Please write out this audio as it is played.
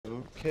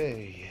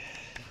Okay.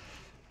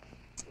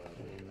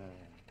 Amen.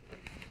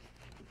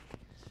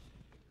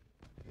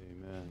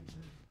 Amen.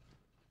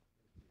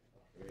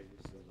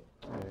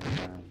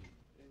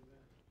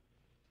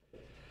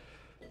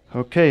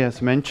 Okay,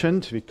 as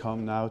mentioned, we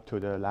come now to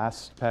the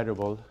last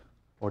parable,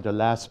 or the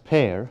last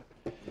pair,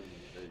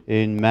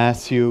 in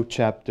Matthew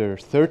chapter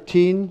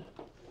 13,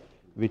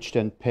 which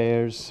then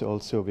pairs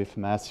also with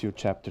Matthew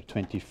chapter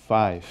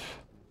 25.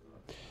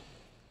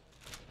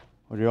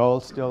 Are you all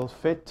still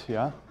fit?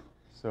 Yeah?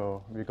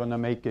 So we're going to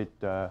make it,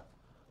 I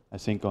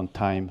think, on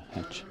time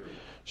and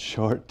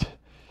short.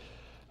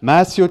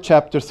 Matthew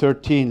chapter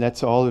 13,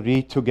 let's all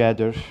read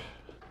together,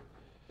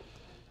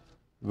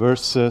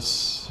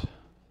 verses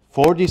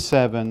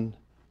 47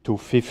 to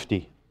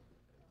 50.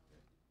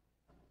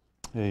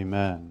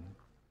 Amen.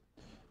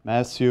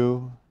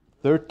 Matthew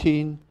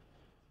 13,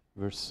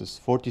 verses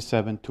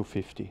 47 to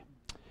 50.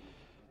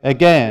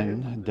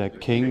 Again, the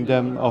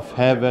kingdom of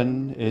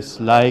heaven is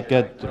like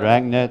a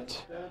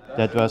dragnet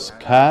that was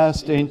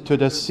cast into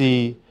the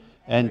sea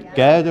and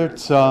gathered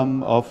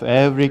some of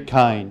every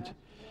kind,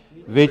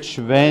 which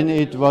when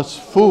it was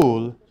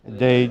full,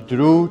 they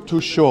drew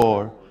to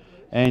shore,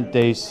 and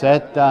they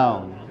sat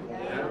down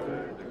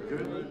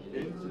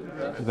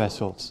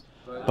vessels,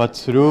 but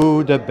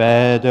threw the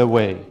bad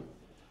away.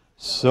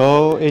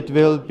 So it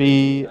will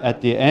be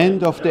at the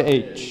end of the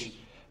age.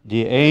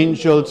 The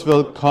angels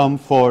will come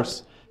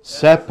forth,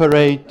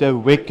 separate the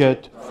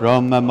wicked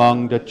from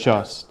among the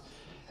just,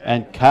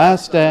 and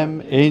cast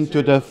them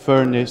into the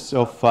furnace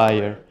of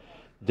fire.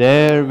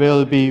 There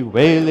will be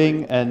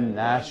wailing and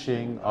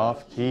gnashing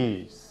of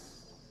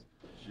teeth.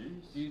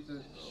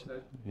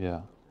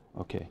 Yeah,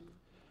 okay.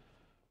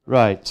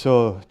 Right,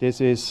 so this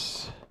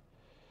is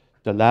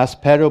the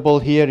last parable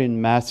here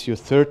in Matthew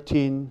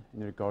 13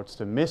 in regards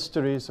to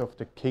mysteries of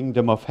the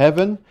kingdom of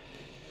heaven.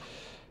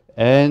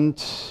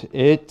 And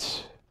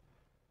it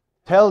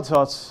tells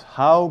us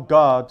how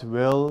God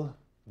will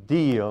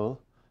deal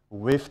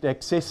with the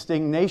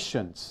existing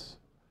nations,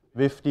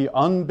 with the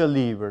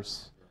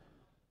unbelievers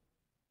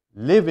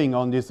living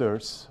on this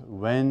earth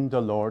when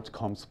the Lord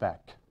comes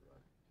back.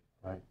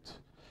 Right?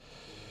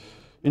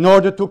 In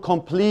order to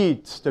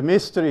complete the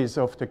mysteries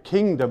of the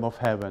kingdom of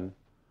heaven,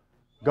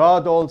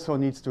 God also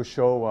needs to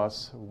show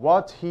us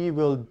what He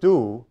will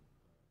do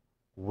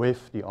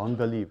with the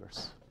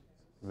unbelievers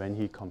when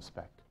He comes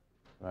back,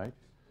 right?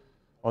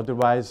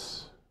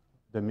 Otherwise,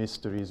 the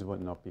mysteries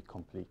would not be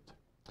complete.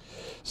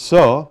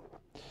 So,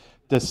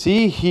 the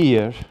sea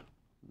here,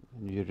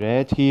 you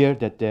read here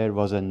that there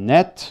was a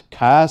net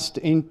cast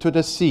into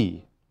the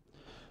sea.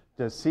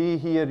 The sea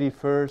here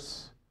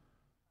refers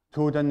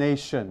to the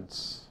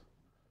nations,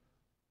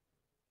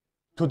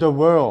 to the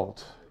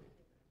world,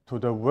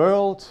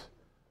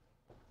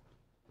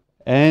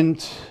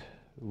 and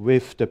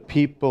with the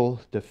people,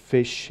 the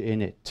fish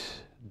in it,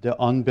 the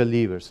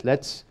unbelievers.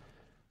 Let's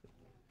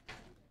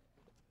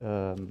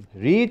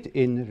read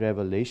in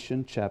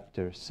Revelation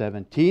chapter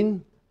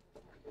 17.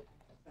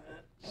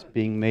 It's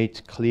being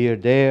made clear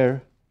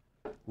there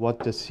what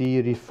the sea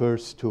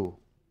refers to.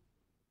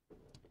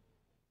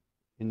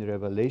 In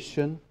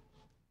Revelation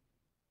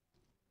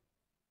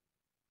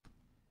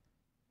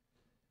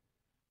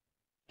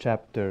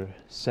chapter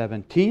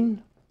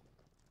 17,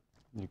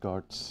 in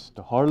regards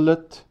to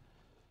harlot,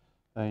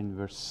 in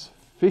verse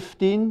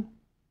 15,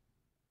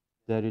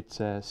 there it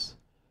says,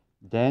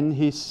 "Then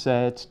he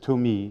said to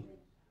me,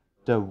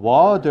 the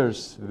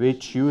waters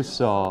which you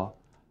saw,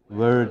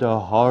 where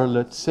the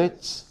harlot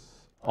sits,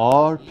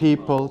 are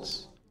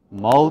peoples,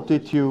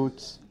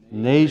 multitudes,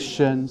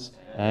 nations,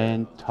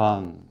 and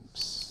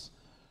tongues."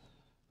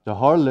 The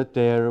harlot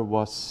there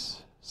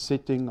was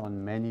sitting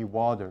on many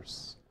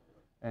waters.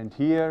 And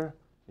here,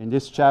 in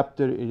this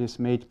chapter, it is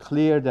made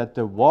clear that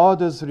the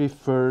waters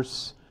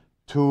refers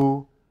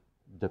to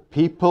the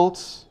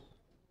peoples,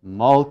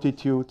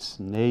 multitudes,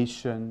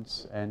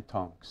 nations, and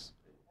tongues.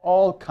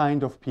 All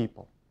kind of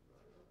people.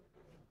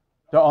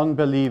 The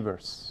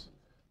unbelievers.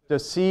 The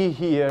sea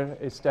here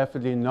is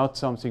definitely not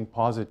something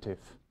positive.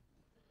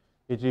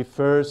 It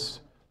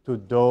refers to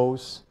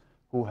those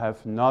who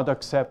have not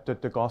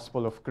accepted the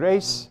gospel of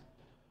grace.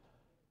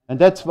 And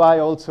that's why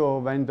also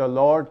when the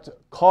Lord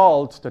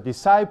called the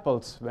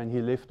disciples when He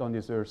lived on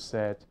this earth,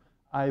 said,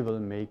 "I will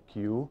make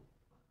you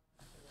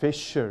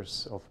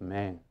fishers of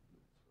men."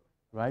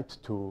 Right?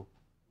 To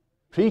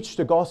preach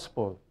the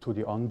gospel to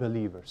the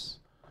unbelievers.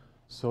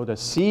 So the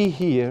sea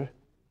here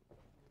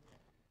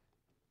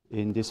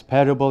in this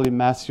parable in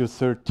Matthew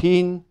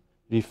 13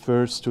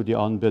 refers to the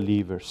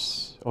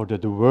unbelievers or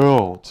the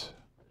world.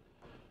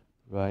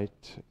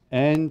 Right?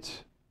 And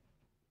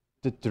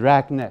the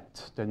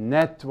dragnet, the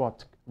net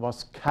what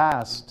was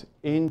cast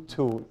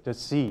into the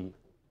sea.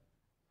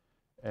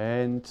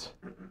 And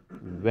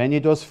when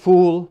it was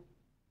full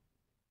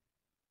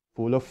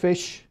of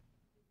fish,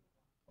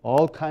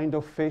 all kind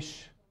of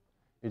fish,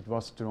 it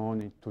was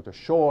thrown into the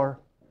shore,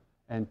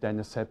 and then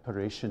a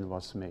separation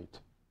was made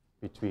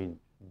between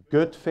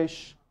good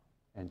fish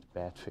and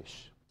bad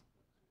fish.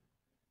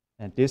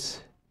 And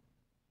this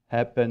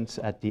happens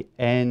at the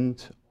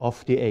end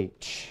of the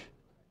age.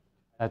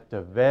 at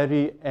the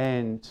very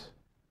end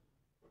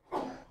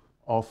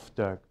of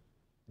the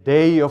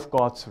day of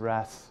God's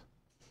wrath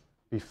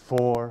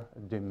before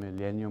the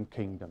millennium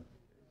kingdom,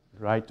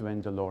 right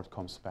when the Lord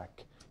comes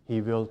back.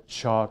 He will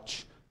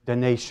charge the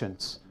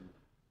nations,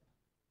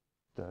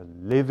 the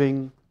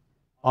living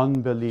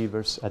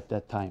unbelievers at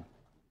that time.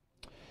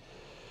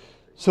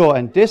 So,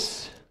 and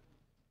this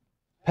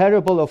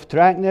parable of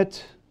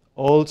dragnet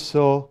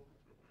also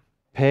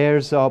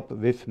pairs up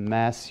with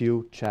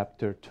Matthew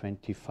chapter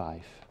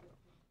 25.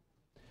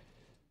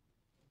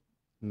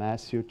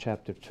 Matthew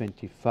chapter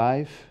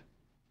 25.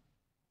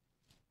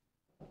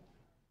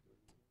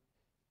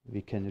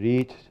 We can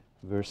read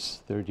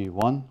verse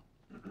 31.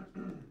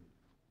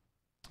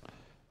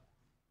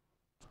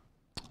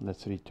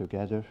 Let's read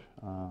together.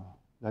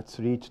 Let's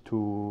read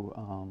to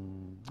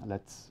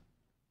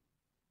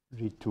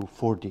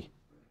 40.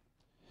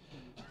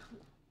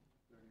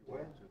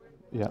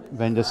 Yeah.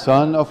 When the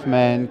Son of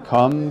Man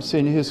comes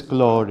in his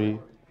glory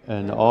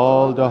and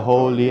all the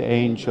holy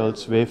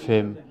angels with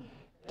him,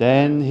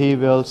 then he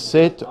will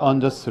sit on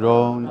the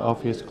throne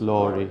of his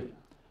glory.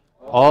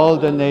 All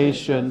the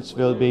nations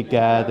will be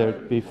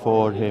gathered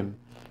before him,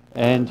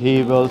 and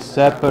he will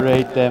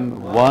separate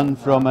them one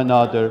from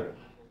another,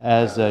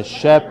 as a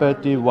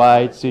shepherd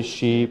divides his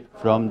sheep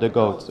from the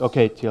goats.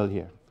 Okay, till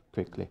here,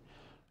 quickly.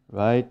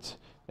 Right?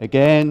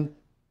 Again,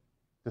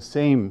 the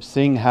same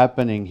thing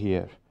happening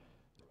here.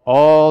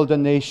 All the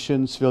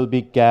nations will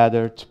be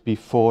gathered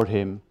before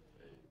him,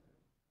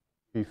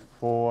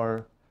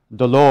 before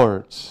the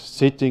Lord,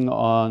 sitting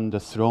on the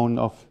throne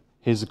of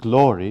his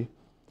glory,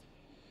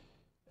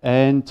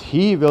 and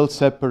he will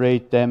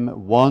separate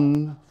them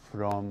one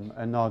from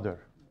another.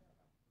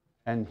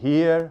 And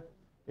here,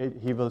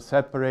 he will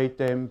separate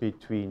them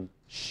between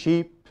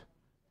sheep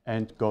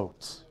and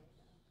goats,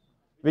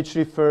 which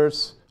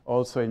refers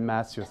also in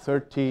Matthew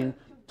 13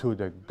 to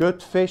the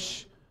good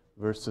fish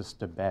versus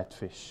the bad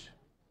fish.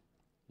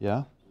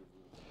 Yeah?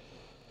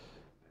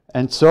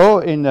 And so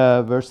in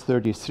verse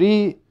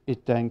 33,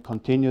 it then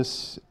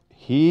continues,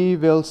 he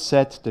will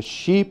set the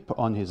sheep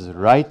on his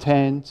right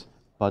hand,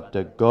 but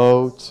the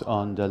goats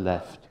on the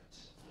left.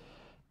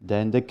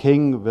 Then the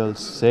king will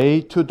say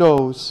to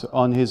those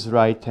on his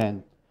right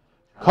hand,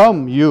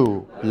 come,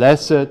 you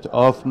blessed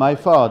of my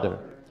Father,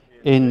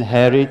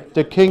 inherit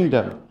the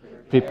kingdom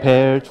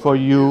prepared for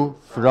you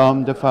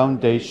from the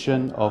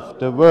foundation of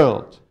the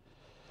world.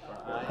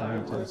 I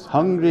was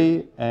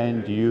hungry,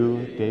 and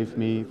you gave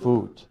me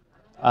food.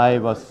 I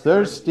was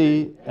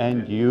thirsty,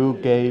 and you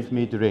gave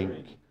me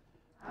drink.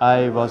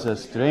 I was a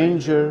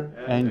stranger,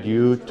 and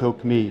you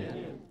took me.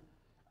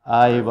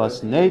 I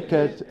was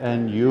naked,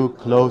 and you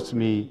clothed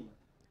me.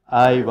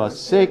 I was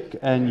sick,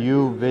 and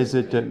you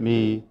visited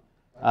me.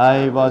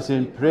 I was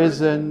in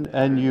prison,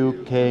 and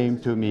you came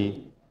to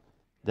me.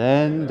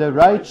 Then the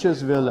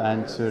righteous will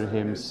answer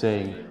him,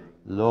 saying,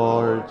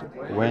 Lord,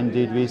 when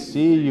did we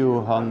see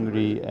you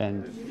hungry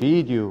and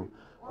feed you,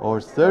 or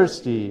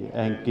thirsty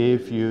and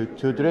give you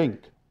to drink?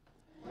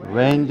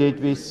 When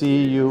did we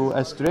see you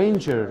a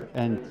stranger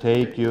and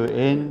take you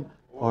in,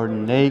 or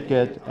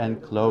naked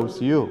and clothe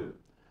you?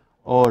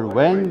 Or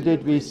when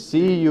did we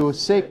see you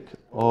sick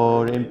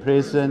or in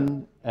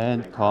prison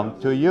and come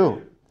to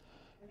you?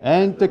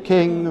 And the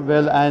king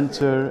will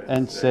answer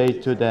and say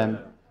to them,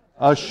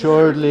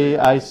 assuredly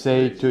I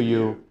say to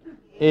you,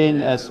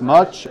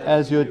 inasmuch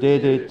as you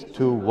did it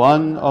to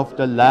one of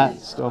the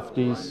last of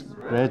these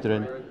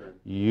brethren,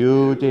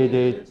 you did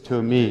it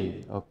to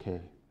me. Okay.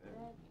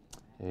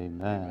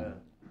 Amen.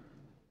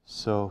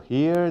 So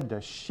here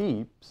the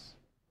sheep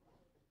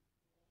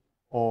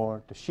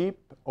or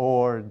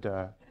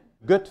the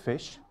good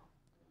fish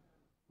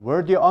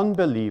were the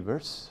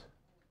unbelievers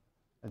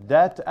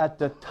that at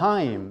the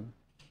time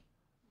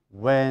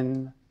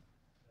when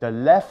the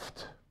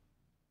left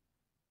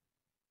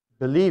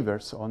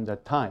believers on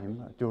that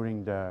time,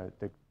 during the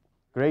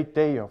great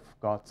day of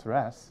God's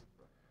wrath,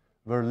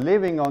 were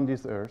living on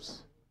this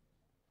earth,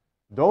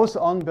 those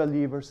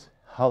unbelievers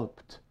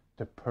helped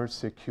the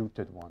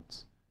persecuted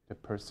ones, the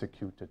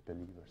persecuted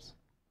believers.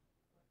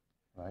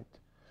 Right?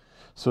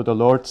 So the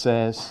Lord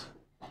says,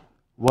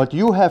 what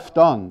you have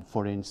done,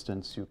 for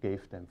instance, you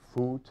gave them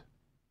food,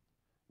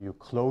 you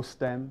clothed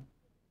them,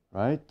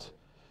 right?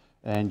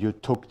 And you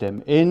took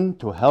them in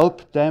to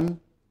help them.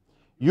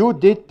 You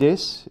did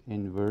this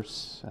in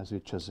verse, as we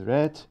just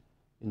read,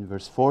 in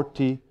verse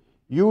 40,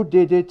 you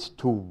did it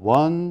to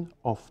one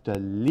of the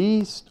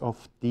least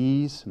of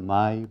these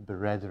my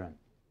brethren.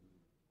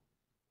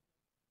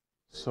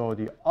 So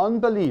the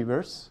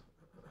unbelievers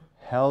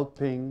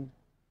helping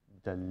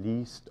the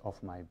least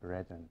of my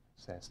brethren,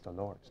 says the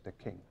Lord, the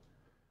King.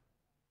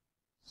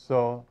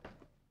 So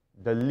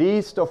the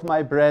least of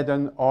my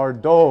brethren are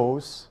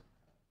those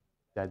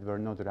that were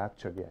not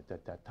raptured yet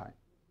at that time.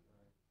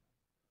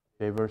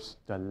 They were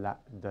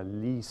the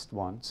least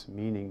ones,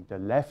 meaning the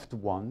left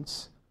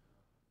ones,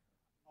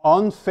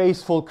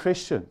 unfaithful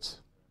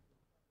Christians,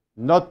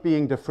 not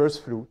being the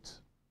first fruits,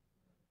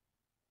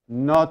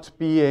 not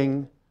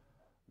being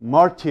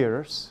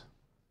martyrs,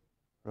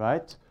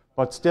 right?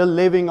 But still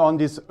living on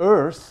this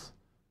earth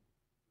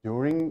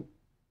during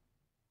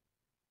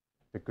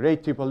the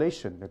Great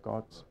Tribulation,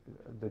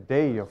 the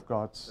day of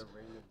God's,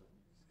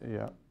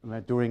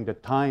 during the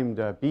time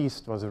the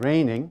beast was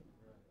reigning.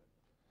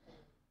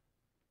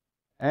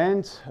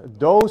 And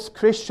those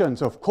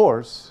Christians, of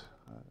course,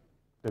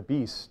 the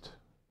beast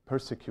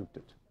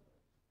persecuted.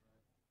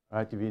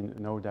 Right? We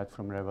know that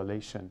from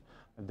Revelation,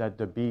 that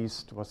the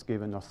beast was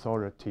given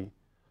authority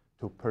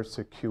to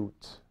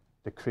persecute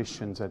the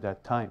Christians at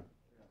that time.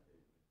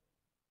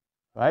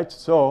 Right?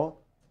 So,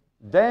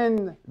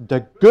 then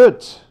the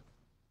good,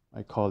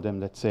 I call them,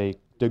 let's say,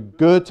 the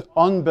good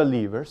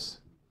unbelievers,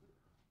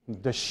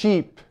 the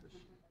sheep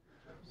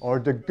or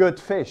the good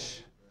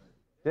fish,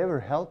 they were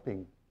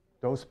helping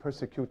those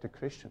persecuted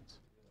Christians,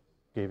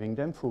 giving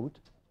them food,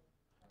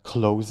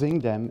 clothing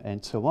them,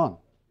 and so on.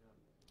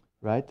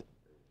 Right?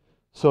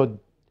 So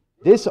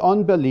these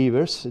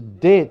unbelievers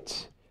did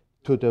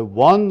to the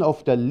one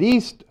of the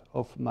least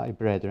of my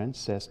brethren,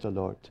 says the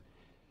Lord.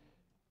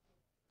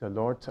 The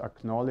Lord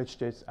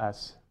acknowledged it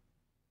as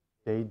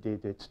they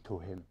did it to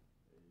him.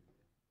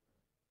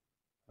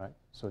 Right?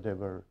 So there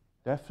were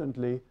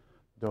definitely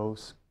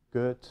those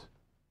good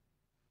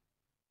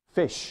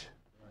fish,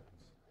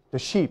 the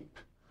sheep,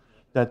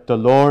 that the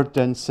Lord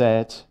then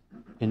said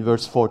in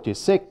verse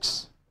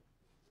 46.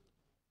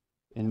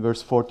 In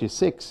verse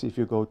 46, if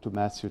you go to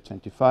Matthew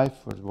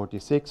 25, verse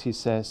 46, he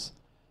says,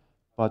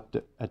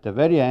 but at the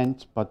very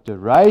end, but the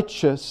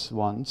righteous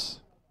ones,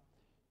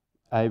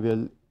 I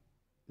will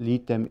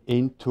lead them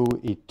into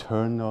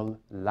eternal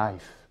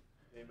life.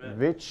 Amen.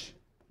 Which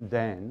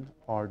then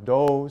are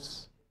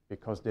those,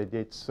 because they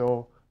did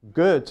so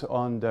good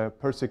on the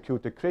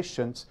persecuted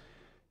Christians,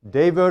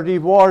 they were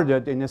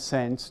rewarded in a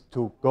sense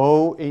to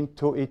go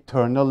into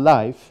eternal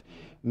life,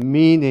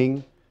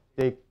 meaning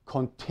they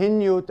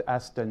continued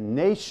as the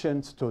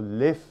nations to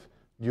live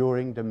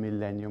during the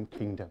millennium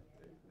kingdom.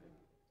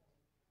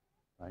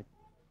 Right?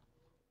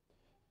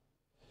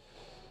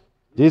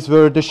 These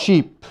were the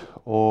sheep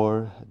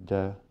or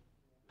the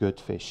good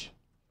fish.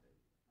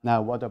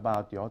 Now, what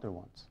about the other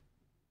ones?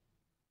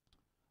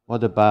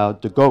 What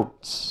about the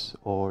goats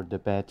or the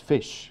bad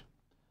fish?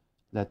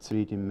 Let's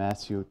read in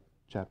Matthew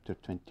chapter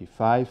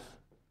 25,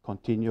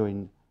 continue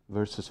in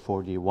verses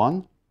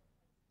 41.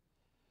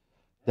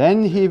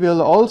 Then he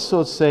will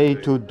also say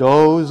to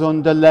those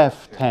on the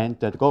left hand,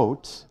 the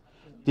goats,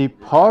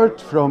 depart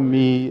from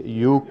me,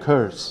 you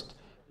cursed,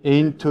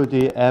 into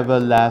the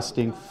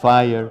everlasting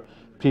fire,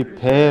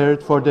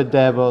 prepared for the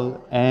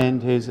devil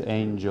and his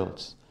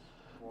angels.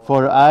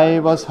 For I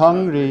was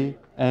hungry,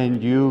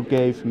 and you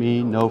gave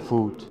me no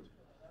food.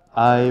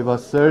 I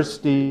was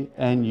thirsty,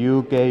 and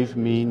you gave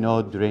me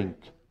no drink.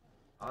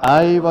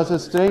 I was a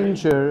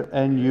stranger,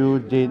 and you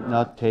did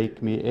not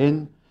take me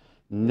in.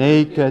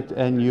 Naked,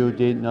 and you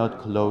did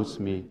not clothe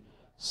me.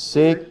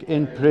 Sick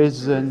in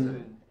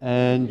prison,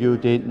 and you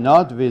did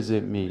not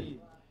visit me.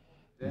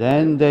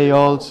 Then they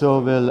also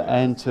will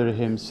answer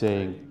him,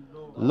 saying,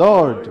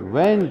 Lord,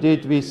 when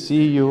did we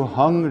see you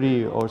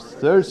hungry or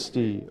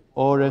thirsty,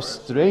 or a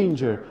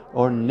stranger,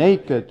 or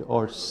naked,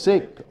 or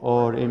sick,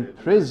 or in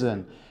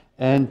prison,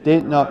 and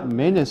did not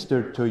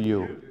minister to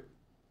you?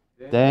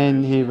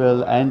 Then he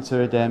will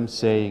answer them,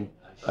 saying,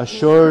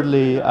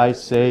 Assuredly I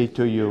say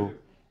to you,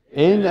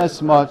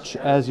 inasmuch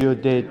as you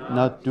did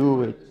not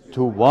do it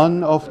to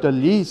one of the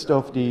least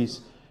of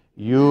these,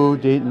 you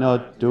did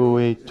not do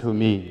it to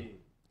me.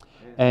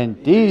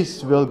 And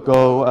these will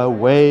go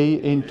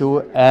away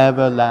into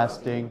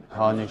everlasting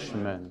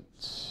punishment,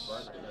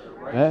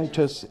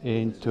 just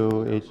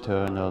into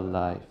eternal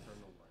life.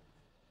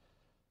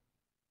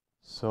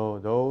 So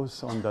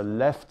those on the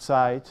left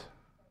side,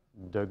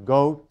 the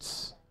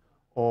goats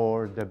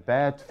or the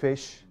bad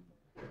fish,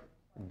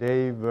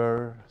 they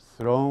were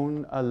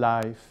thrown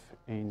alive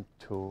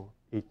into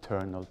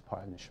eternal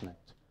punishment,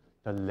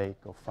 the lake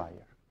of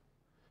fire.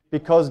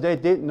 Because they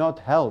did not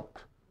help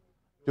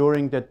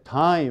during the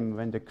time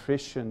when the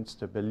Christians,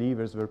 the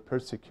believers, were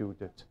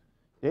persecuted.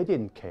 They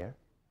didn't care.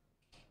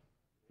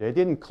 They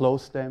didn't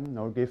clothe them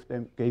nor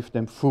gave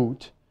them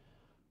food.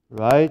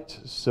 Right?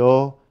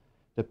 So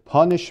the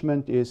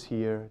punishment is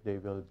here. They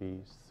will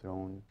be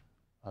thrown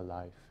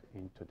alive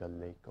into the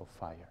lake of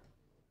fire.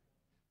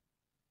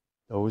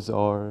 Those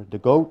are the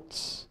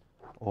goats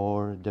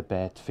or the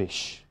bad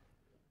fish.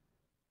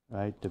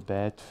 Right? The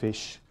bad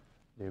fish,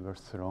 they were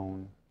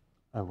thrown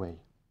away.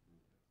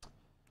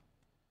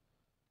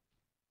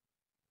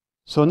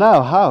 So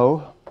now,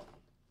 how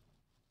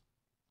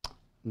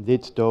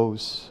did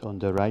those on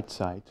the right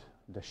side,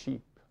 the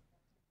sheep,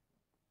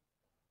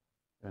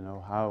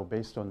 how,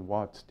 based on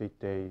what did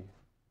they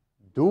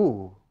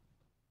do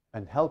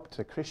and help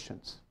the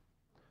Christians?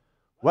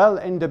 Well,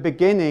 in the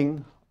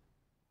beginning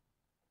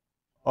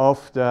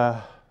of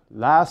the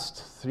last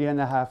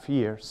 3.5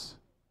 years,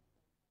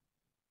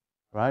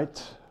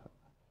 right,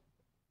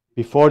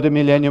 before the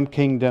millennium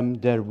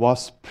kingdom, there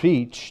was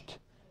preached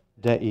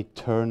the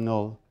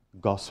eternal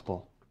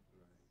gospel.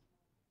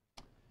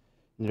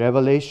 In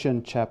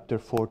Revelation chapter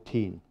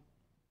 14.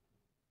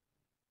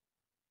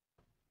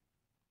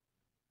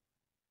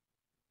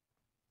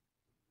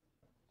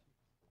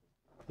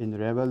 in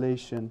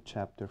Revelation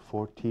chapter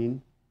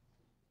 14,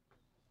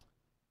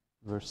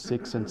 verse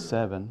 6 and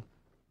 7,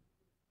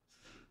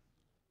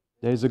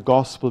 there is a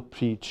gospel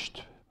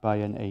preached by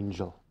an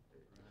angel.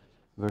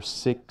 Verse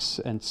 6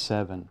 and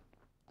 7.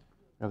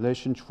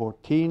 Revelation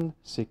 14,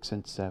 6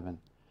 and 7.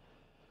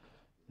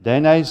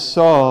 Then I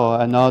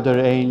saw another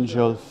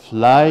angel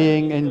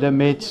flying in the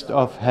midst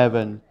of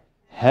heaven,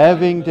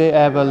 having the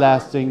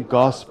everlasting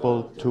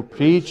gospel to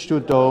preach to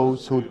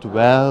those who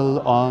dwell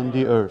on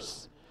the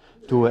earth,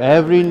 to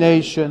every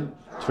nation,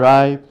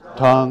 tribe,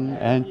 tongue,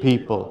 and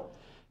people,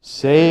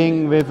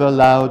 saying with a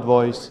loud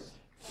voice,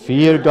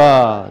 Fear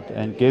God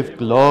and give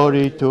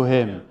glory to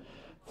Him,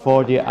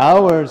 for the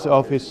hours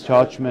of His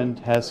judgment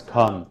has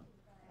come.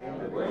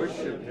 And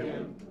worship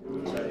Him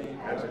who made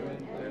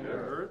heaven and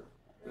earth,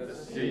 the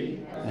sea,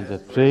 and the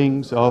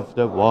springs of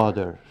the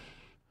water.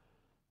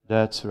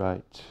 That's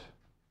right.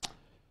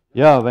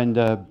 Yeah, when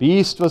the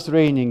beast was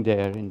reigning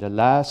there in the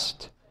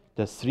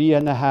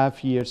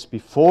 3.5 years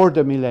before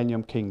the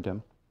Millennium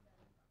Kingdom,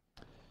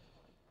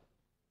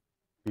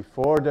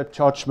 before the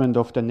judgment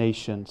of the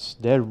nations,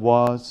 there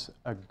was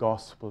a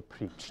gospel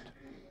preached.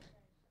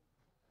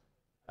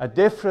 A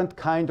different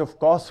kind of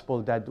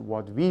gospel than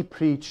what we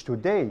preach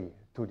today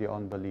to the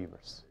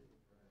unbelievers.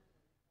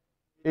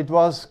 It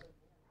was,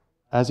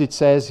 as it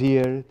says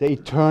here, the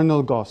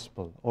eternal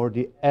gospel or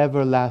the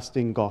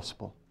everlasting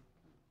gospel.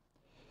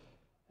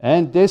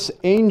 And this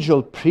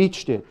angel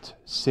preached it,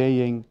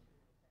 saying,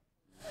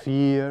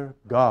 Fear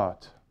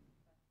God.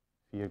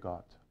 Fear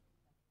God.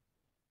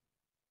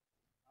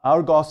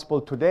 Our gospel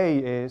today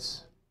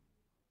is,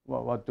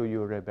 well, what do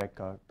you,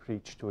 Rebecca,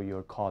 preach to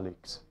your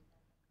colleagues?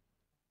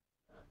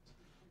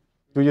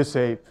 Do you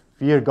say,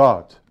 Fear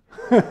God?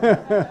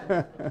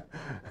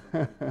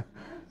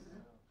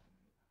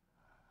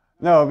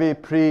 No, we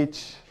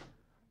preach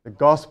the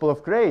gospel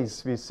of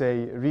grace. We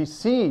say,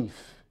 receive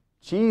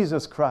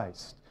Jesus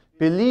Christ.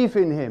 Believe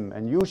in Him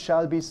and you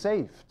shall be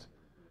saved.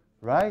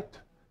 Right?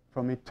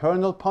 From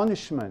eternal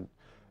punishment.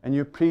 And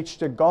you preach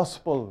the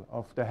gospel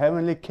of the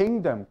heavenly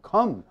kingdom.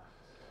 Come,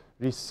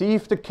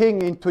 receive the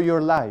King into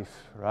your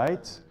life.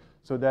 Right?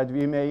 So that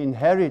we may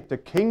inherit the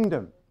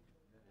kingdom.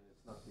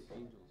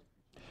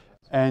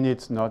 And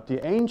it's not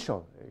the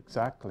angel.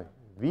 Exactly.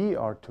 We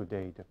are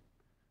today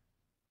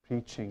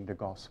preaching the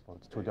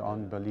gospel to the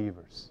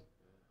unbelievers.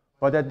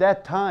 But at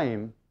that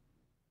time,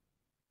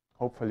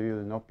 hopefully you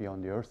will not be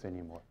on the earth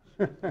anymore.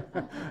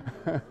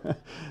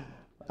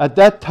 At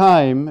that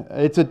time,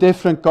 it's a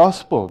different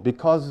gospel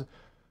because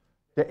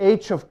the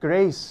age of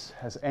grace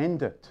has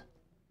ended.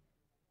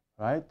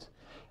 Right?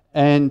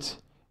 And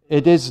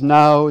it is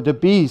now the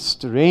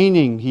beast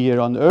reigning here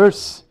on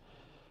earth.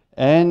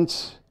 And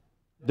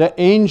the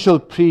angel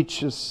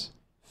preaches,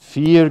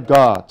 Fear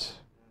God.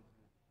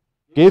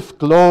 Give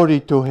glory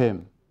to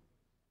Him.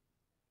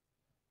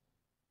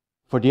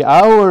 For the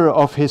hour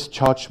of His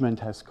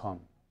judgment has come.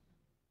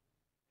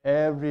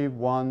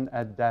 Everyone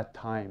at that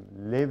time,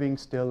 living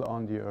still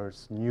on the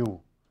earth, knew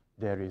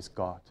there is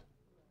God.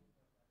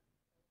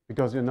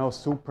 Because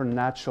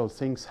supernatural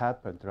things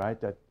happened, right?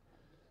 That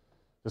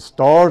the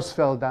stars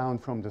fell down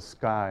from the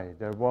sky.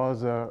 There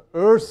was an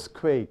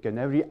earthquake and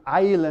every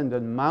island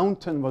and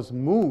mountain was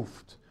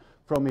moved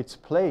from its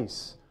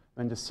place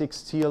when the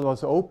sixth seal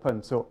was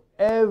opened. So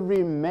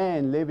every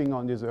man living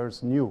on this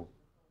earth knew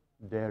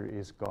there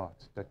is God.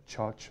 The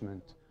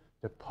judgment,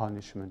 the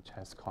punishment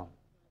has come.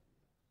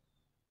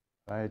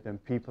 Right?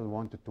 And people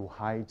wanted to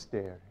hide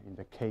there in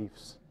the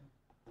caves.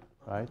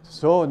 Right?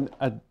 So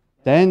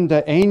then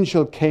the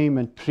angel came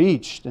and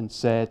preached and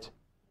said,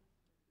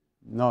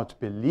 not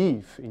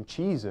believe in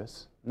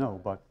Jesus, no,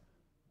 but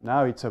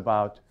now it's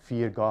about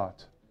fear God.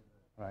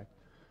 Right?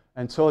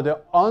 And so the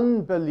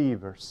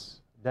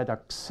unbelievers that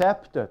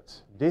accepted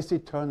this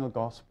eternal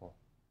gospel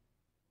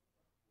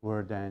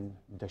were then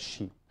the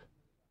sheep,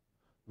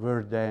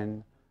 were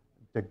then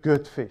the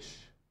good fish,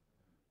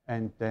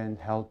 and then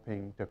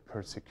helping the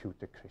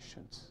persecuted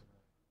Christians.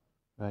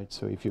 Right,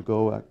 so if you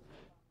go,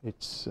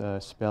 it's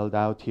spelled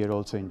out here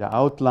also in the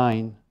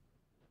outline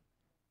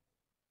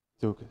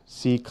to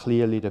see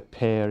clearly the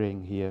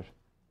pairing here.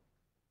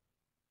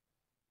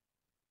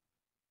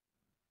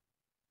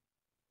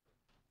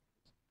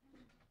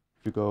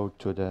 If you go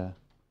to the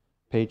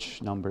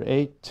page number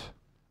 8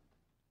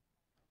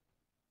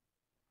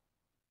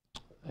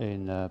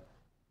 in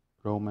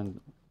Romans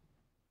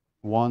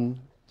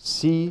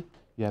 1c,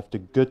 you have the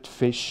good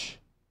fish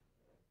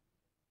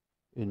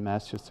in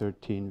Matthew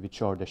 13,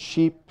 which are the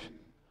sheep,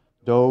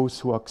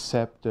 those who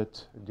accepted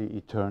the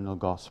eternal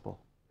gospel,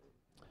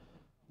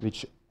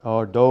 which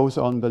are those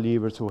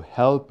unbelievers who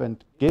help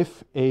and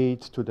give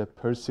aid to the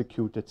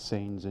persecuted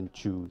saints and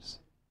Jews,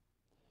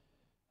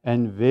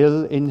 and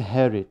will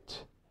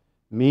inherit,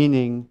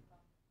 meaning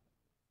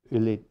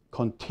will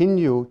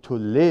continue to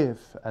live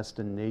as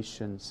the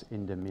nations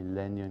in the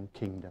millennium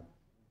kingdom.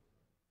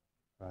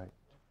 Right?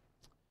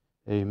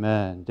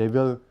 Amen. They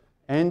will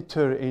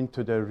enter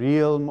into the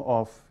realm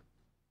of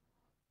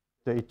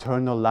the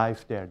eternal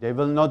life there. They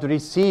will not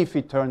receive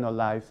eternal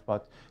life,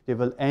 but they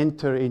will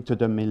enter into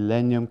the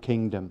millennium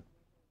kingdom.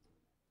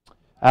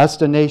 as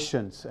the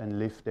nations and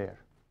live there.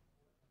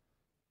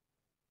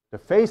 The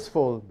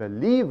faithful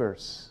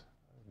believers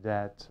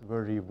that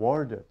were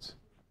rewarded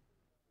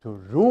to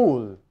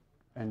rule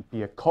and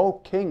be a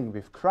co-king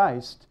with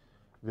Christ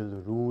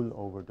will rule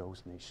over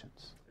those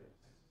nations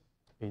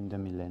in the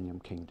millennium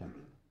kingdom.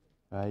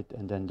 Right?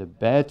 And then the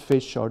bad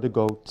fish or the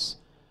goats,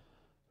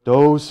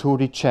 those who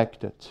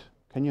rejected.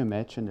 Can you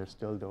imagine there's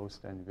still those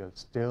that will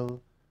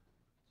still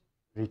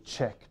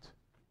reject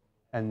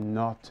and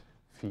not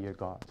fear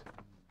God?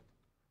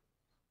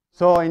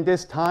 So in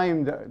this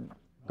time,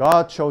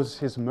 God shows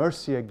His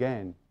mercy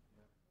again.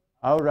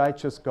 Our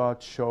righteous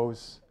God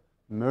shows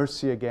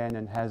mercy again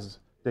and has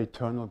the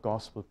eternal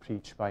gospel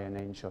preached by an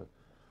angel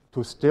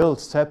to still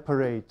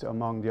separate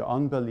among the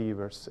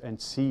unbelievers and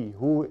see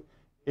who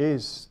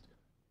is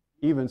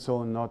even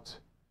so not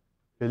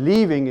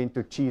believing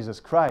into Jesus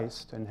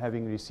Christ and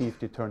having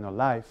received eternal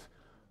life,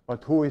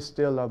 but who is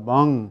still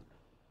among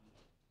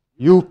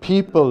you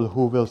people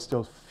who will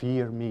still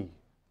fear me,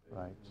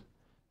 right?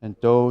 And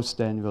those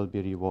then will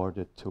be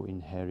rewarded to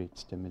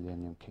inherit the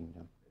millennium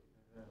kingdom.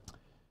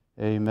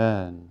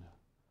 Amen.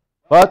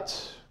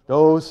 But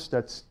those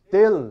that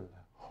still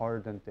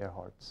hardened their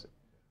hearts,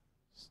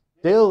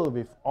 still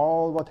with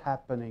all what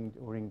happening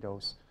during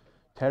those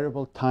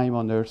terrible time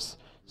on earth,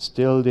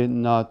 still did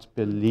not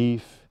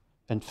believe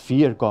and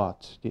fear God,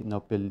 did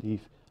not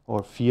believe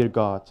or fear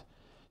God,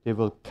 they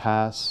will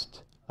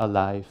cast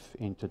alive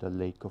into the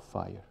lake of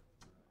fire.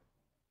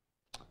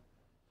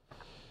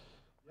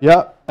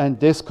 Yeah, and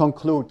this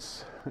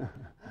concludes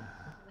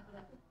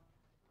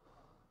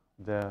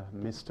the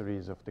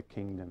mysteries of the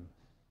kingdom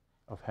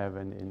of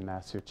heaven in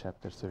Matthew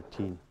chapter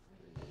 13.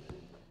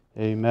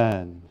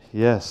 Amen.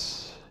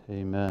 Yes,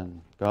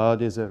 amen.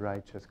 God is a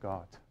righteous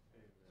God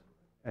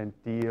and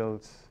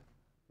deals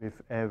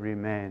with every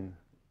man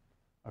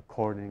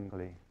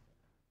accordingly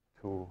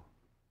to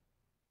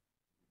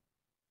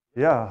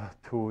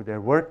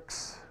their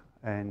works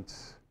and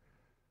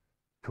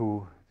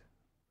to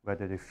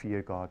whether they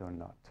fear God or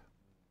not.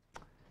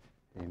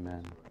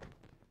 Amen.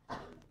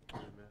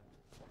 Amen.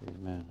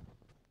 Amen.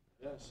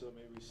 Yeah, so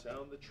may we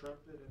sound the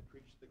trumpet and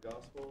preach the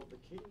gospel of the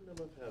kingdom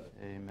of heaven.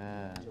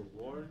 Amen. To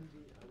warn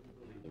the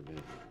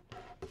unbelievers.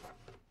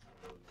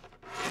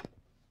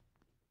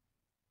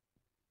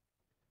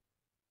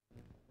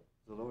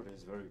 The Lord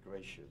is very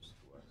gracious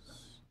to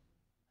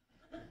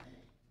us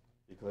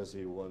because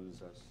He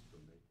wants us to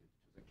make it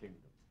to the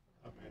kingdom.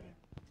 Amen.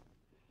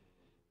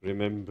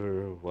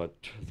 Remember what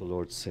the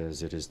Lord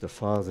says, it is the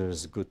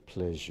Father's good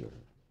pleasure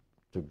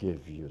to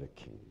give you the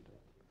kingdom.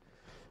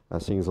 I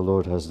think the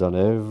Lord has done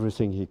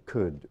everything He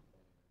could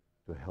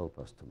to help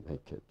us to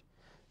make it.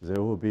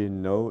 There will be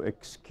no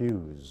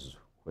excuse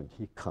when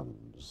He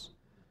comes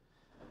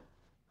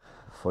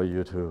for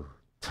you to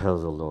tell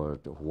the Lord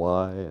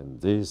why and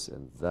this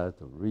and that,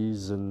 the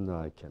reason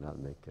I cannot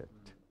make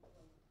it.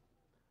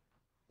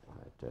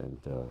 Right? And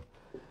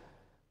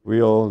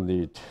we all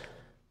need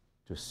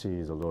to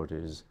see the Lord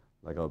is,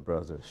 like our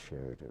brothers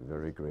shared,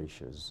 very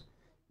gracious,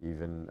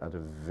 even at the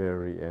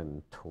very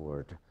end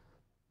toward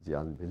the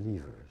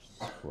unbelievers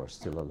who are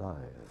still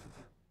alive.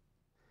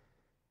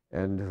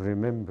 And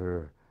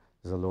remember,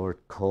 the Lord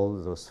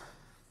called those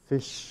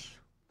fish,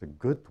 the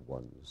good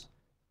ones,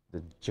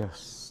 the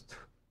just,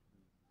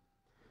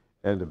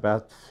 and the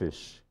bad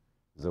fish,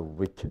 the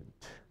wicked.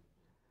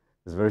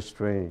 It's very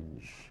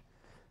strange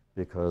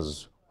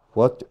because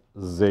what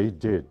they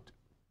did,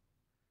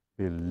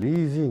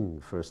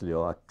 believing firstly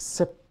or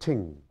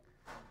accepting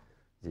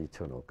the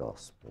eternal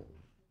gospel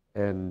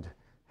and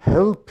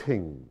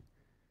helping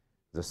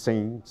the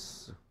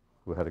saints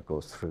who had to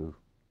go through,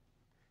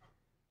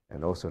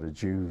 and also the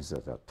Jews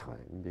at that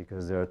time,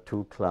 because there are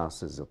two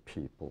classes of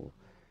people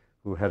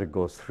who had to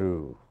go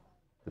through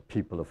the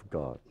people of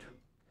God.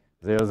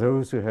 There are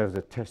those who have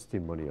the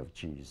testimony of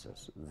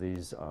Jesus.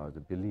 These are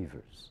the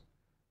believers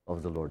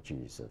of the Lord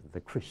Jesus,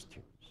 the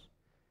Christians.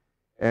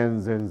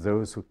 And then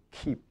those who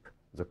keep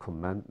the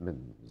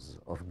commandments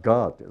of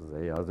God,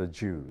 they are the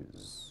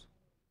Jews,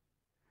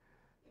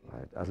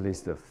 right? At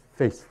least the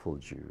faithful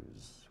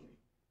Jews.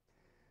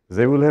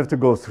 They will have to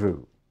go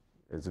through.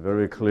 It's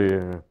very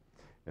clear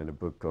in the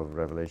book of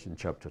Revelation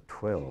chapter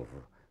 12.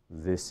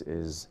 This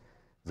is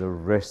the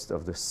rest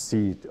of the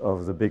seed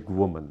of the big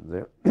woman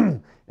there.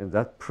 And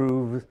that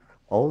proves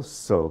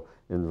also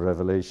in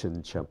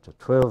Revelation chapter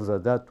 12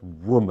 that that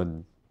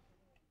woman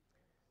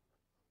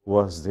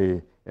was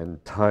the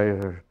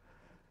entire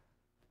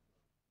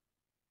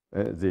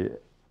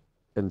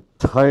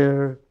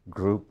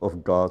group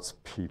of God's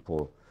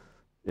people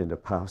in the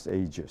past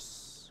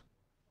ages.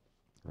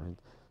 Right?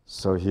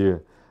 So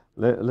here,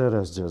 let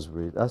us just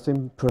read. I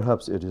think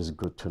perhaps it is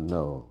good to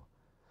know,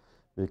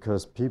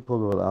 because people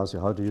will ask you,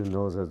 how do you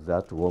know that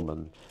that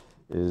woman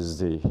is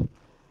the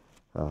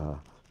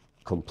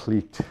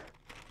complete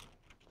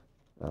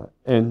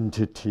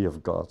entity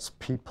of God's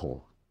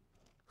people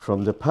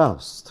from the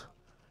past?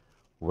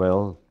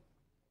 Well,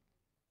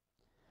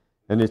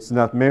 and it's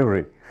not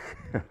Mary.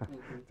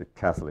 The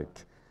Catholic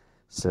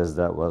says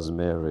that was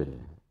Mary.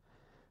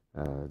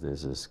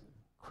 This is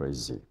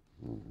crazy.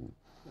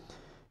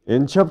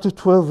 In chapter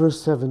 12,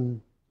 verse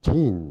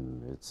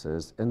 17, it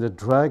says, "And the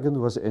dragon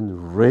was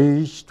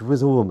enraged with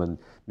the woman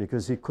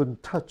because he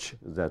couldn't touch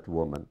that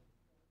woman.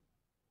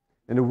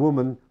 And the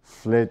woman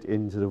fled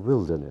into the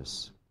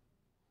wilderness."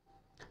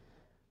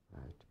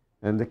 Right.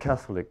 And the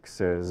Catholic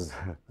says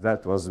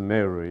that was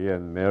Mary,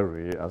 and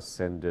Mary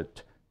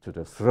ascended to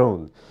the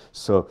throne.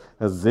 So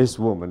this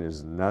woman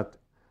is not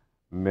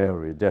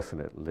Mary,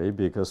 definitely,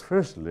 because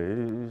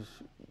firstly,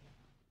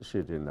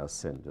 she didn't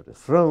ascend to the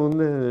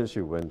throne,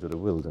 she went to the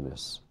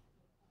wilderness.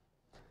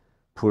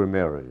 Poor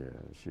Mary,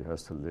 she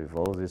has to live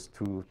all these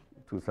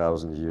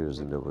 2,000 years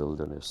in the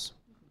wilderness.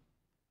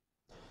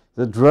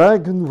 The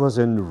dragon was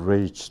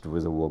enraged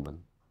with the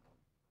woman,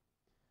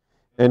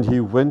 and he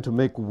went to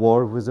make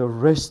war with the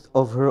rest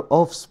of her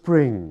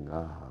offspring,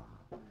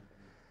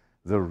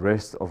 the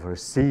rest of her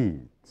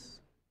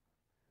seeds.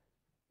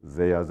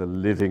 They are the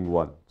living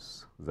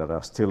ones that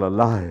are still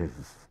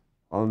alive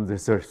on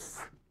this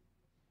earth.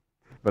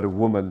 But a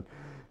woman,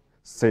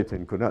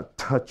 Satan could not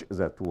touch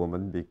that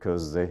woman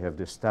because they have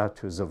the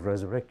status of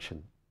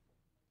resurrection.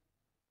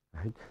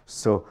 Right?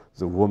 So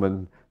the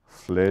woman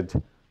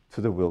fled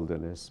to the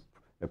wilderness,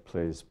 a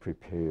place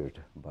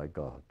prepared by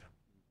God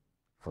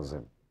for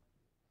them.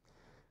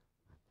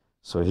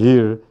 So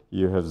here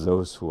you have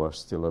those who are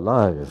still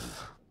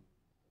alive.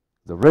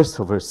 The rest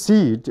of her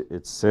seed,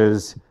 it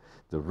says,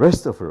 the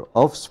rest of her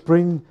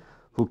offspring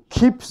who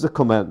keeps the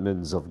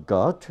commandments of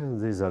God, and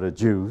these are the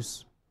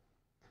Jews,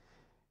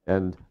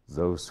 and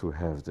those who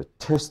have the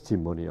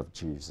testimony of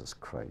Jesus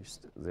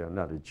Christ. They are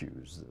not the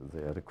Jews,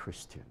 they are the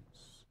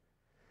Christians.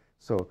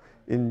 So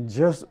in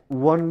just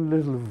one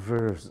little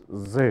verse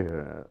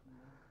there,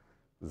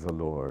 the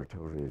Lord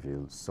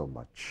reveals so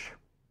much,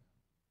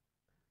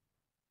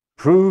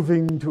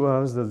 proving to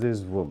us that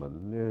this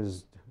woman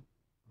is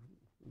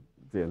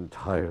the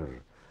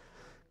entire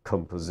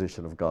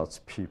composition of God's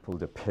people,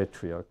 the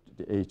patriarch,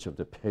 the age of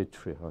the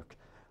patriarch,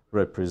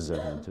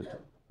 represented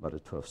by the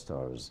 12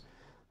 stars,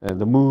 and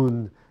the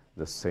moon,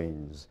 the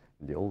saints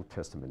in the Old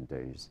Testament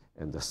days,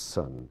 and the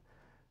sun,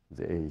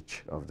 the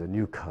age of the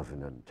new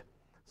covenant.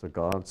 So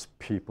God's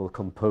people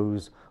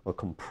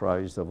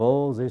comprised of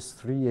all these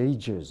three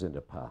ages in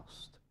the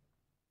past.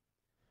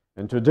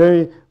 And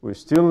today we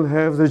still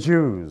have the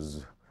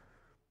Jews,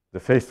 the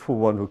faithful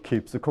one who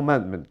keeps the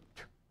commandment,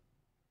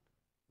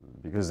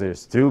 because they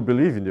still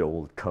believe in the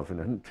old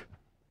covenant.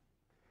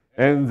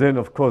 And then,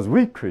 of course,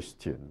 we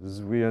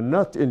Christians, we are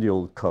not in the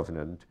old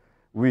covenant.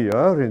 We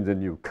are in the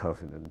new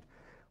covenant.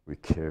 We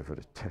care for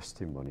the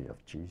testimony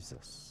of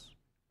Jesus.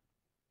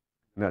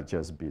 Not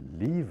just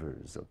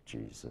believers of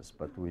Jesus,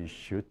 but we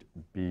should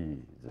be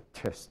the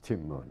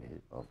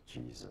testimony of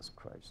Jesus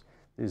Christ.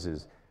 This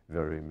is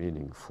very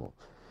meaningful,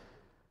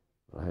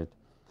 right?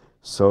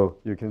 So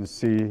you can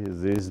see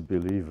these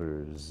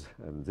believers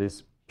and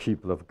these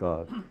people of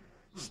God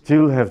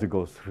still have to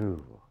go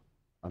through,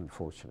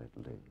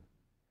 unfortunately,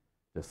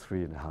 the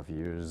 3.5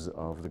 years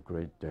of the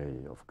great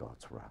day of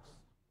God's wrath.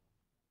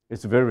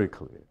 It's very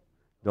clear.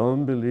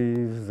 Don't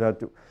believe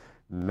that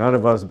none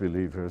of us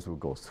believers will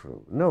go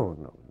through. No,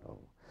 no, no.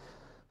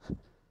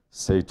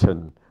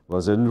 Satan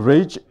was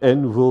enraged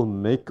and will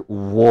make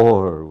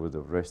war with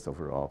the rest of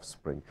her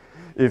offspring.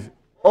 If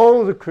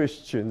all the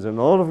Christians and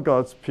all of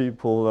God's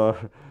people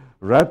are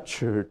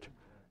raptured,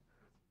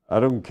 I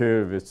don't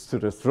care if it's to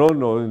the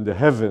throne or in the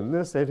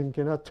heaven, Satan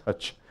cannot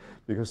touch,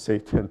 because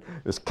Satan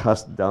is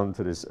cast down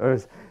to this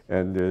earth,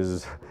 and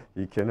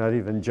he cannot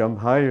even jump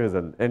higher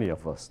than any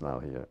of us now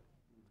here.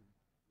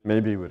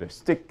 Maybe with a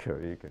stick,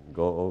 he can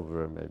go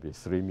over maybe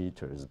 3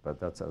 meters, but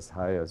that's as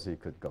high as he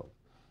could go.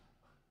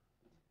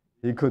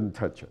 He couldn't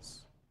touch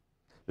us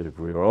if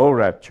we were all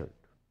raptured.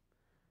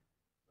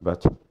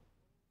 But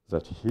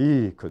that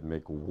he could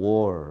make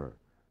war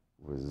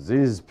with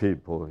these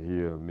people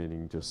here,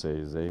 meaning to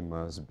say they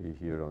must be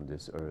here on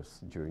this earth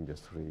during the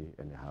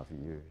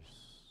 3.5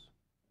 years.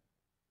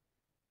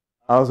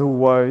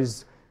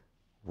 Otherwise,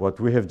 what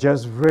we have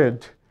just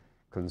read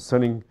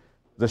concerning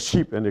the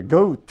sheep and the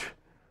goat,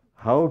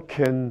 how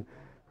can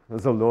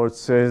the Lord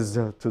says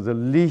to the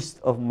least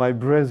of my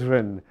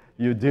brethren,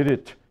 you did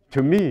it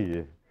to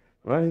me,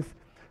 right?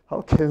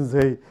 How can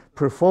they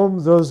perform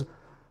those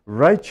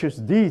righteous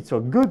deeds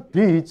or good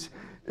deeds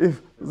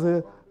if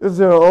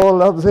they're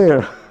all up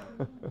there?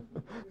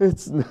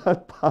 It's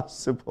not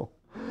possible.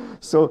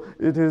 So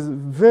it is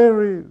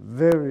very,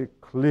 very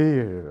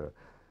clear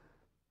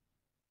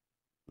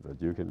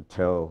that you can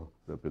tell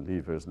the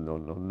believers, no,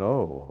 no,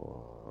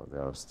 no.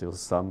 There are still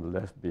some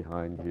left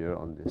behind here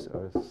on this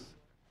earth,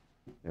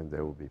 and they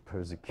will be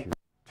persecuted.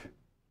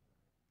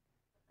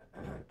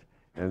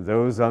 And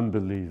those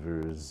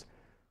unbelievers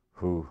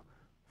who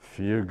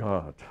fear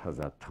God at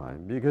that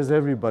time, because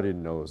everybody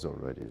knows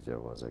already there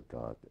was a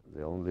God.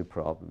 The only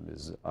problem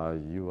is, are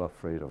you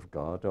afraid of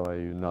God or are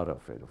you not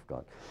afraid of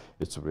God?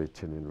 It's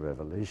written in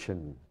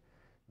Revelation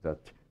that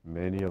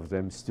many of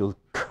them still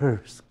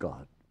curse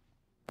God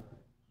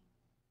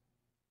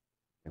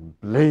and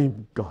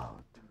blame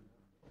God,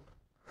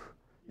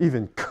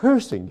 even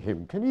cursing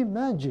him. Can you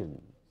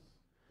imagine?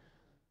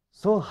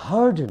 so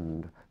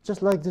hardened,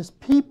 just like these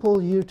people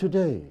here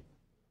today.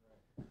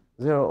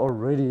 They are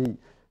already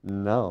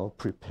now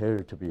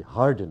prepared to be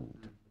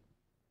hardened.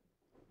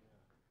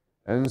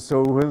 And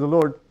so when the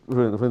Lord,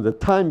 when the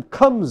time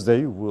comes,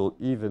 they will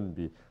even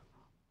be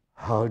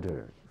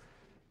harder.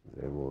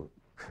 They will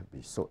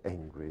be so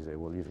angry, they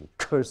will even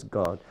curse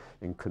God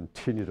and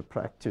continue to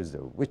practice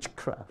their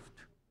witchcraft.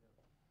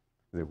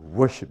 They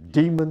worship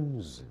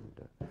demons.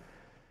 And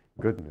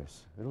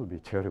goodness, it'll be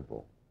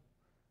terrible.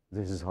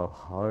 This is how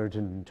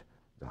hardened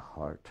the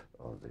heart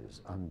of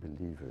these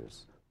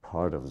unbelievers,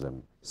 part of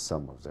them,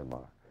 some of them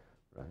are,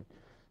 right?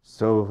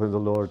 So when the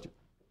Lord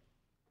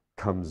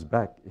comes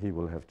back, he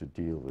will have to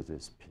deal with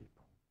his people.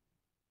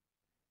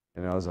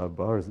 And as our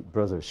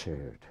brother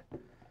shared,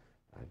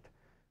 right,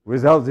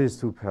 without these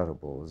two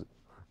parables,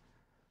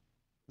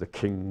 the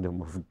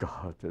kingdom of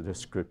God, the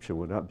scripture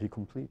will not be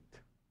complete.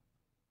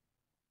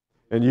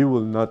 And you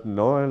will not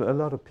know. And a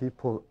lot of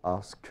people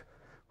ask,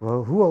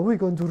 well, who are we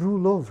going to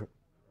rule over?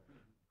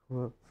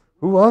 Well,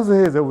 who are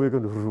they that we're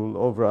going to rule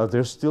over? Are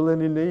there still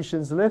any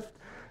nations left?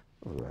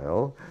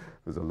 Well,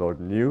 the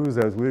Lord knew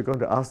that we were going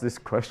to ask this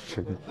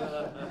question.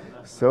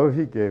 So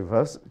he gave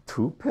us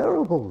two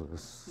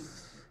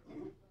parables.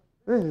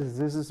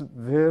 This is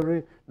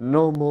very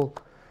normal.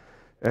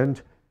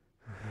 And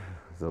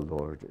the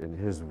Lord, in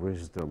his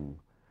wisdom,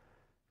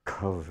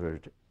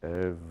 covered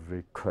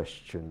every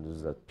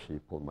question that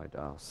people might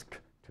ask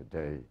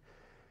today.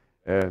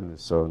 And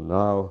so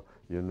now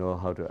you know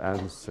how to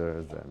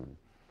answer them.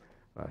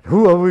 Right.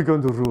 Who are we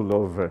going to rule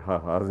over?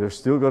 Are there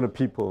still going to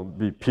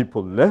be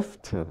people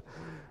left?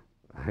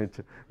 Right?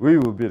 We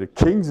will be the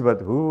kings, but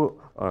who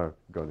are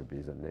going to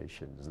be the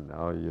nations?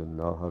 Now you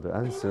know how to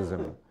answer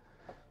them.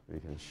 We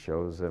can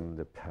show them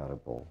the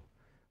parable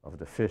of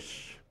the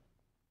fish.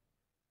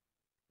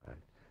 Right?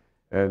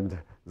 And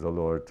the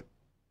Lord,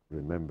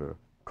 remember,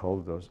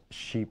 called those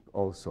sheep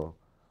also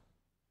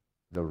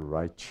the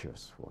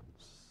righteous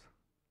ones.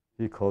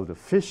 He called the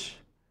fish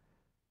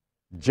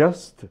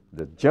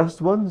the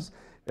just ones,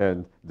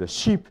 and the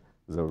sheep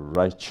the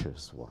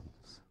righteous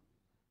ones,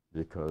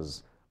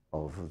 because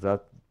of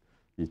that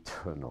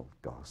eternal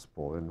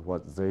gospel and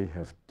what they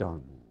have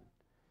done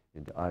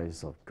in the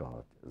eyes of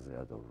God. They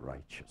are the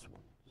righteous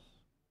ones.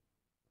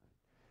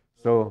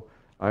 So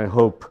I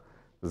hope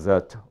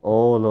that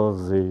all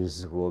of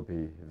these will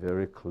be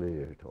very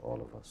clear to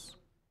all of us.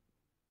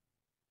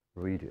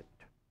 Read it.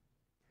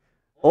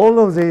 All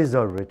of these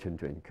are written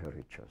to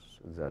encourage us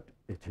that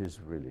it is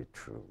really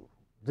true.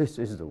 This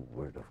is the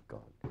Word of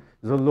God.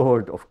 The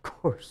Lord, of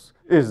course,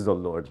 is the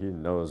Lord. He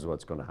knows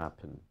what's going to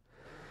happen.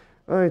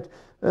 Right?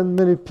 And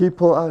many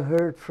people, I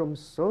heard from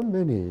so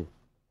many,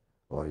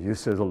 oh, you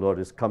say the Lord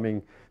is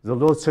coming. The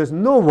Lord says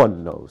no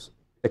one knows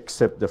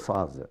except the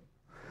Father.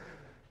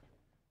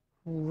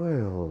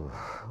 Well,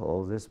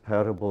 all these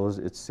parables,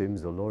 it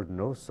seems the Lord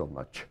knows so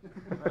much.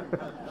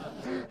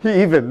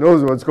 He even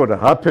knows what's going to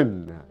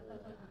happen.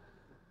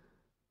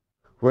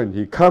 When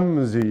he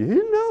comes, he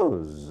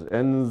knows.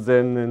 And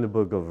then in the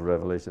book of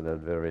Revelation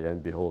at the very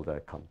end, behold, I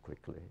come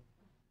quickly.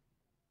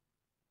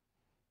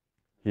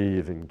 He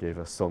even gave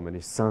us so many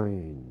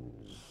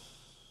signs.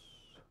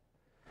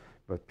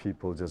 But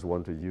people just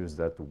want to use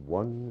that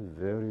one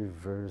very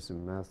verse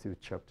in Matthew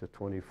chapter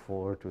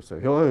 24 to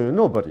say, oh,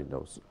 nobody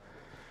knows.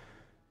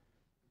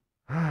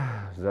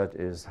 That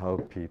is how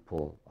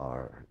people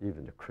are,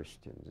 even the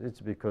Christians. It's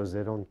because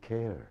they don't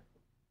care.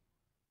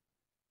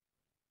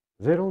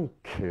 They don't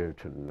care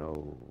to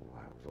know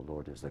the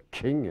Lord is the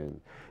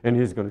King and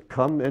he's going to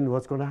come and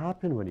what's going to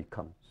happen when he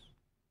comes.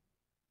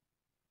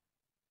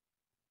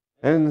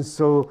 And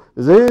so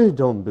they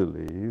don't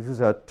believe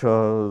that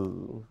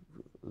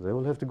they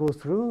will have to go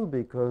through,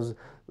 because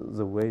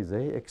the way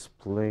they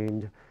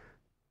explained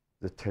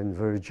the 10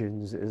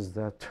 virgins is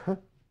that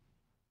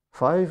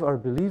 5 are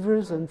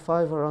believers and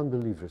 5 are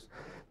unbelievers.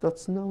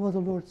 That's not what the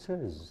Lord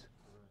says.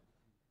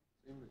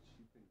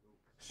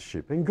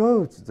 Sheep and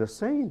goats, the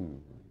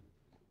same.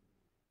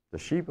 The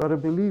sheep are the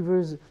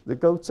believers, the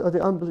goats are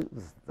the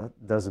unbelievers. That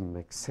doesn't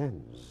make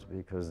sense,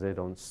 because they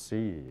don't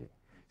see.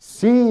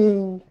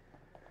 Seeing,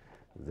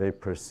 they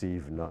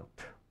perceive not.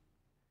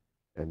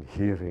 And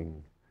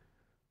hearing,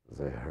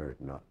 they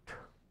heard not.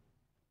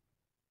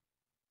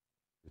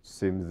 It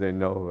seems they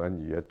know,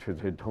 and yet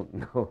they don't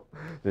know.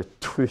 They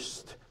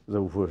twist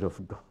the word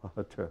of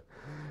God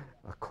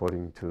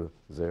according to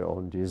their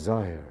own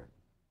desire.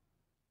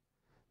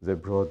 They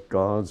brought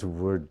God's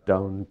word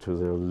down to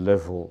their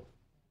level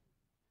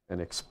and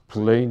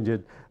explained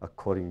it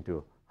according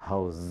to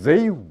how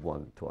they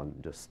want to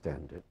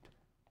understand it.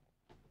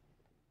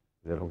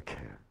 They don't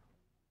care.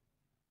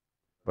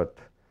 But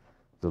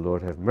the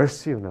Lord have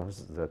mercy on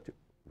us that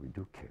we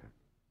do care.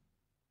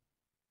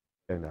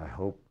 And I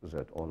hope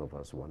that all of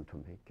us want to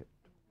make it.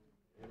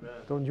 Amen.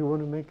 Don't you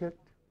want to make it?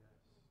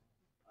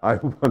 I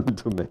want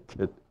to make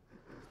it.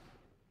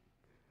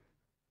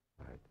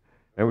 Right.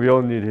 And we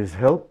all need his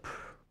help.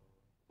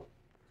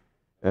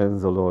 And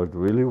the Lord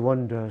really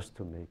wants us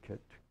to make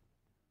it.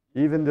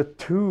 Even the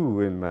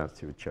two in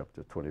Matthew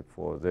chapter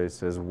 24, they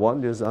says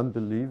one is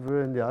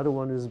unbeliever and the other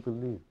one is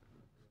believer.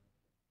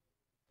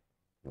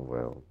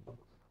 Well,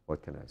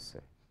 what can I say?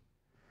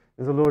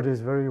 The Lord is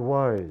very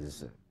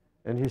wise,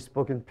 and He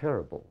spoke in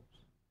parables.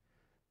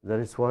 That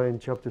is why in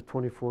chapter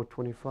 24,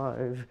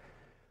 25,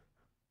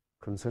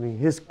 concerning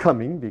His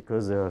coming,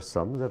 because there are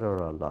some that are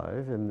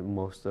alive and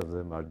most of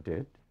them are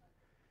dead,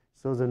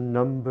 so the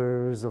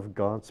numbers of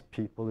God's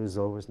people is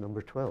always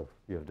number 12.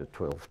 You have the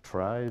 12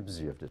 tribes,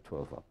 you have the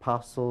 12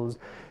 apostles,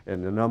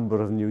 and the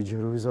number of New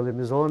Jerusalem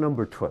is all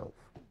number 12.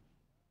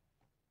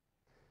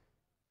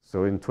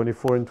 So in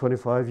 24 and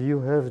 25,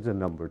 you have the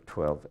number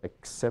 12,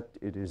 except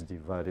it is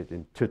divided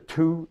into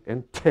 2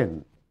 and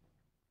 10.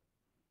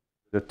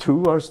 The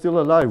 2 are still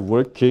alive,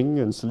 working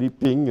and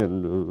sleeping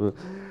and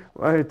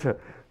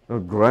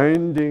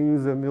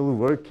grinding the mill,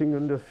 working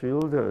in the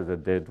field. The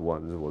dead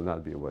ones will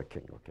not be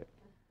working, okay.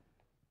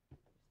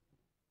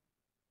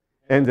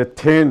 And the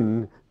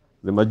 10,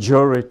 the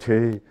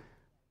majority,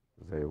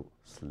 they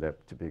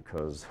slept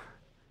because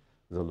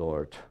the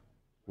Lord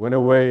went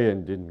away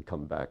and didn't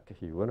come back.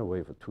 He went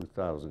away for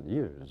 2,000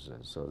 years.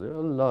 And so there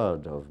are a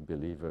lot of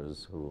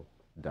believers who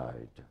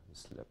died and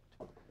slept.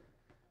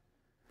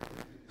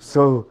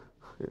 So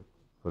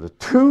for the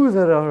 2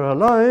 that are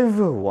alive,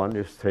 one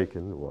is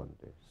taken, one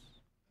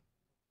is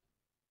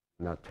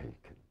not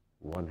taken.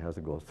 One has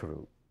to go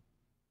through,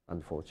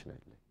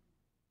 unfortunately.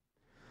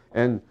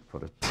 And for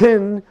the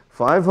 10,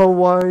 5 are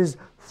wise,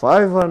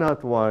 5 are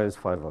not wise,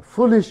 5 are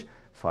foolish,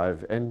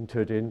 5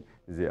 entered in,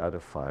 the other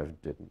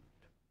 5 didn't.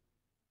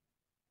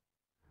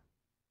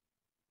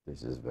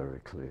 This is very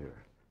clear.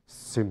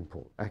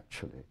 Simple,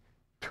 actually.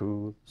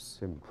 Too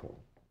simple.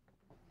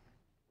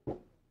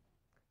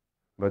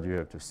 But you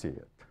have to see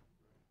it.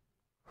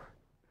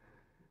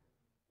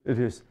 It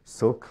is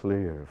so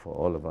clear for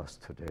all of us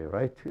today,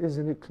 right?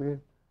 Isn't it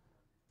clear?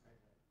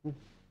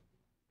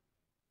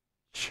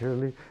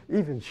 Shirley,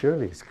 even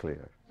Shirley is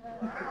clear.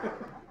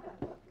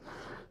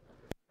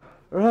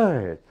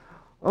 Right.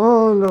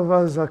 All of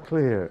us are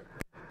clear.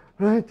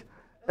 Right?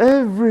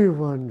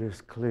 Everyone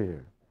is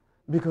clear.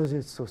 Because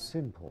it's so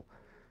simple.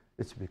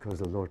 It's because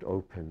the Lord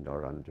opened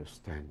our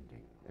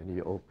understanding and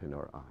He opened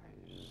our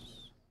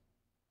eyes.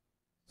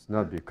 It's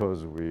not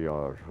because we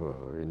are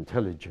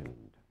intelligent,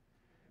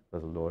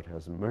 but the Lord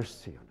has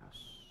mercy on us.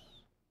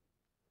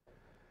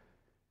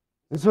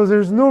 And so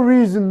there's no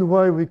reason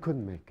why we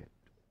couldn't make it.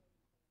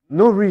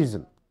 No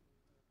reason.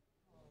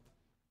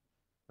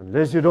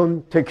 Unless you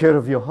don't take care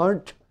of your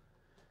heart,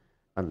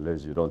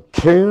 unless you don't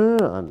care,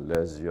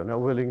 unless you're not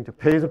willing to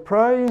pay the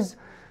price,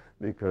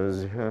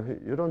 because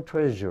you don't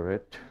treasure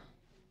it.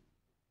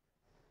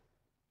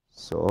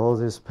 So all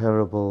these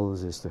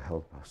parables is to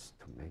help us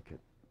to make it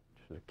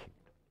to the kingdom.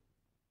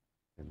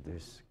 And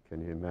this,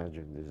 can you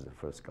imagine, this is the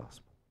first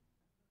gospel.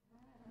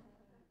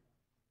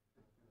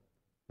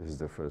 This is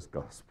the first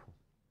gospel.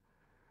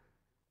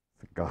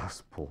 The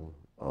gospel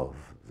of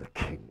the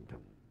kingdom.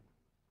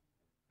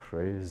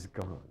 Praise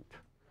God.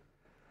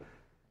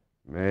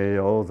 May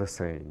all the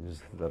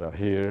saints that are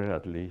here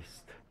at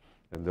least,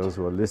 and those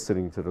who are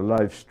listening to the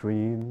live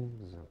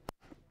streams,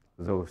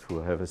 those who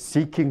have a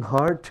seeking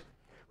heart,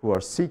 who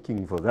are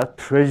seeking for that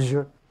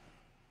treasure,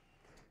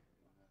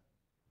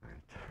 right,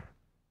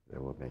 they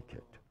will make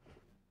it.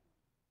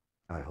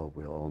 I hope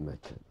we'll all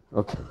make it.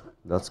 Okay,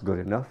 that's good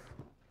enough.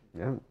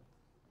 Yeah.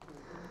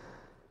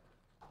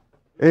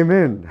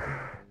 Amen.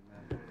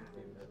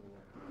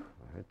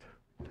 Right.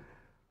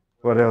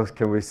 What else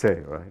can we say,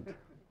 right?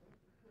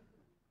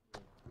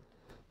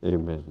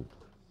 Amen.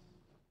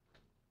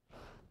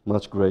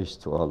 Much grace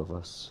to all of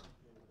us.